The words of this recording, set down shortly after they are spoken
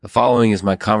The following is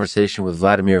my conversation with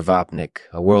Vladimir Vapnik,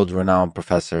 a world-renowned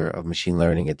professor of machine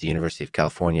learning at the University of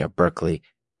California, Berkeley.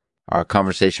 Our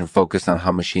conversation focused on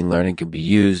how machine learning can be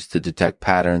used to detect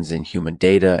patterns in human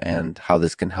data and how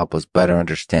this can help us better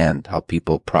understand how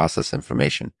people process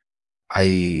information.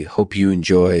 I hope you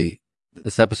enjoy.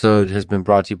 This episode has been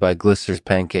brought to you by Glister's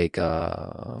Pancake.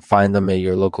 Find them at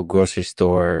your local grocery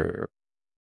store.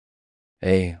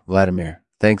 Hey, Vladimir,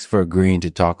 thanks for agreeing to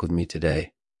talk with me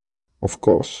today. Of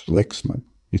course, Lexman.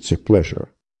 It's a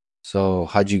pleasure. So,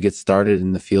 how'd you get started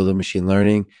in the field of machine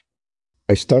learning?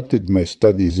 I started my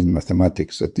studies in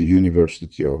mathematics at the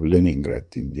University of Leningrad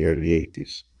in the early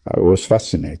 80s. I was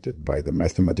fascinated by the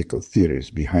mathematical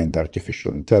theories behind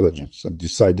artificial intelligence and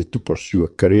decided to pursue a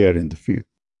career in the field.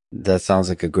 That sounds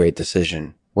like a great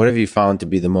decision. What have you found to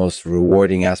be the most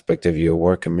rewarding aspect of your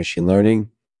work in machine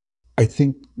learning? I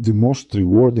think the most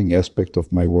rewarding aspect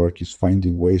of my work is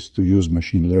finding ways to use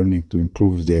machine learning to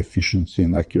improve the efficiency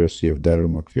and accuracy of Darrell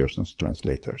McPherson's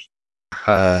translators.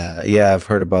 Yeah, I've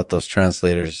heard about those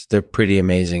translators. They're pretty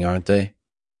amazing, aren't they?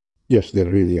 Yes,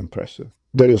 they're really impressive.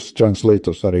 Darrell's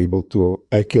translators are able to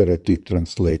accurately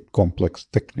translate complex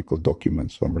technical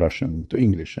documents from Russian into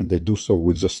English, and they do so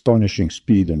with astonishing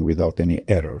speed and without any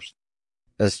errors.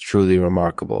 That's truly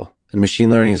remarkable. And machine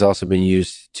learning has also been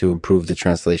used to improve the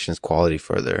translation's quality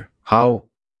further. How?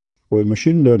 Well,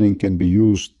 machine learning can be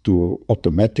used to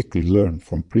automatically learn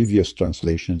from previous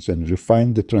translations and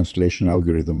refine the translation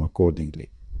algorithm accordingly.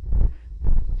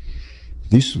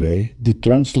 This way, the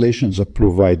translations are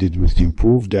provided with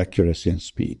improved accuracy and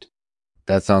speed.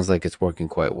 That sounds like it's working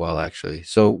quite well, actually.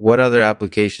 So, what other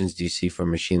applications do you see for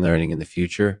machine learning in the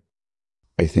future?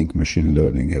 I think machine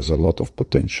learning has a lot of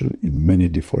potential in many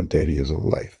different areas of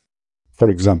life. For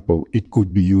example, it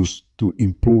could be used to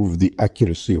improve the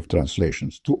accuracy of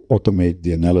translations, to automate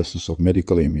the analysis of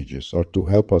medical images, or to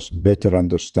help us better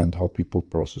understand how people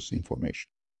process information.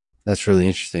 That's really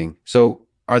interesting. So,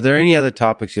 are there any other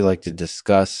topics you'd like to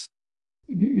discuss?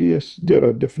 Yes, there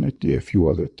are definitely a few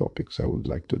other topics I would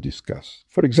like to discuss.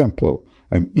 For example,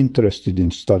 I'm interested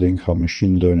in studying how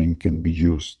machine learning can be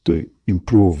used to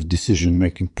improve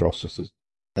decision-making processes.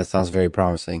 That sounds very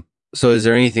promising. So, is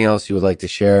there anything else you would like to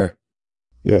share?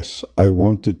 Yes, I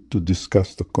wanted to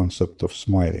discuss the concept of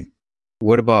smiling.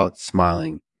 What about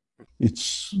smiling?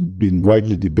 It's been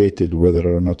widely debated whether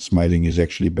or not smiling is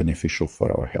actually beneficial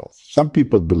for our health. Some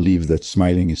people believe that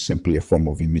smiling is simply a form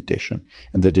of imitation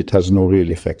and that it has no real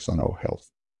effects on our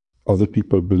health. Other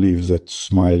people believe that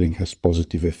smiling has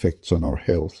positive effects on our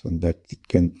health and that it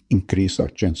can increase our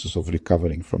chances of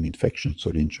recovering from infections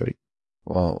or injury.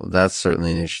 Well, that's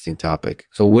certainly an interesting topic.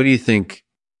 So, what do you think?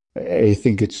 I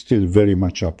think it's still very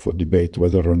much up for debate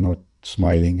whether or not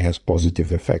smiling has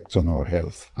positive effects on our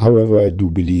health. However, I do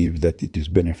believe that it is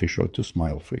beneficial to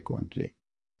smile frequently.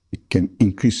 It can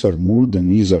increase our mood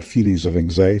and ease our feelings of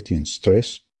anxiety and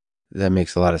stress. That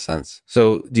makes a lot of sense.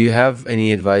 So, do you have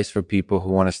any advice for people who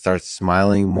want to start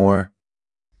smiling more?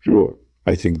 Sure,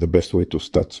 I think the best way to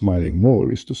start smiling more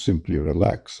is to simply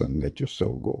relax and let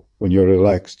yourself go. When you're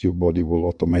relaxed, your body will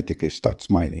automatically start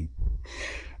smiling.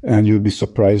 And you'll be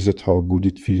surprised at how good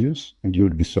it feels, and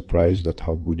you'll be surprised at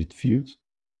how good it feels.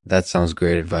 That sounds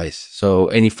great advice. So,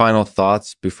 any final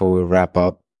thoughts before we wrap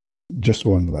up? Just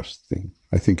one last thing.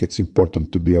 I think it's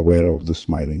important to be aware of the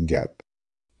smiling gap.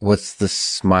 What's the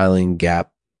smiling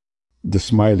gap? The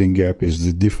smiling gap is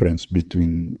the difference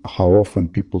between how often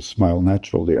people smile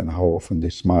naturally and how often they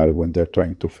smile when they're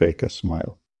trying to fake a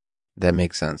smile. That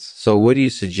makes sense. So, what do you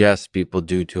suggest people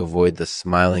do to avoid the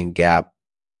smiling gap?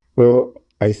 Well,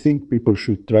 I think people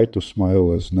should try to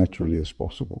smile as naturally as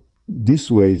possible.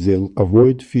 This way, they'll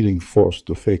avoid feeling forced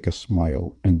to fake a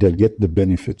smile, and they'll get the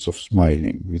benefits of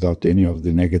smiling without any of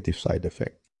the negative side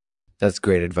effects. That's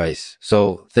great advice.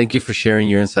 So, thank you for sharing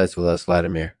your insights with us,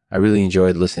 Vladimir. I really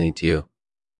enjoyed listening to you.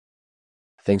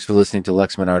 Thanks for listening to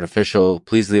Lexman Artificial.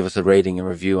 Please leave us a rating and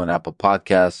review on Apple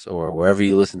Podcasts or wherever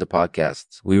you listen to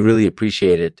podcasts. We really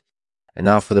appreciate it. And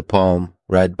now for the poem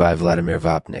read by Vladimir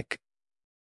Vapnik.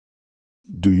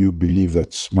 Do you believe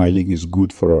that smiling is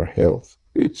good for our health?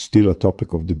 It's still a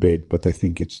topic of debate, but I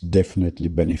think it's definitely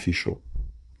beneficial.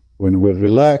 When we're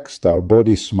relaxed, our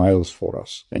body smiles for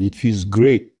us, and it feels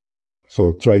great.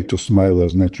 So try to smile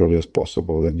as naturally as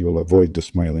possible, and you'll avoid the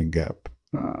smiling gap.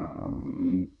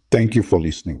 Thank you for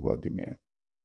listening, Vladimir.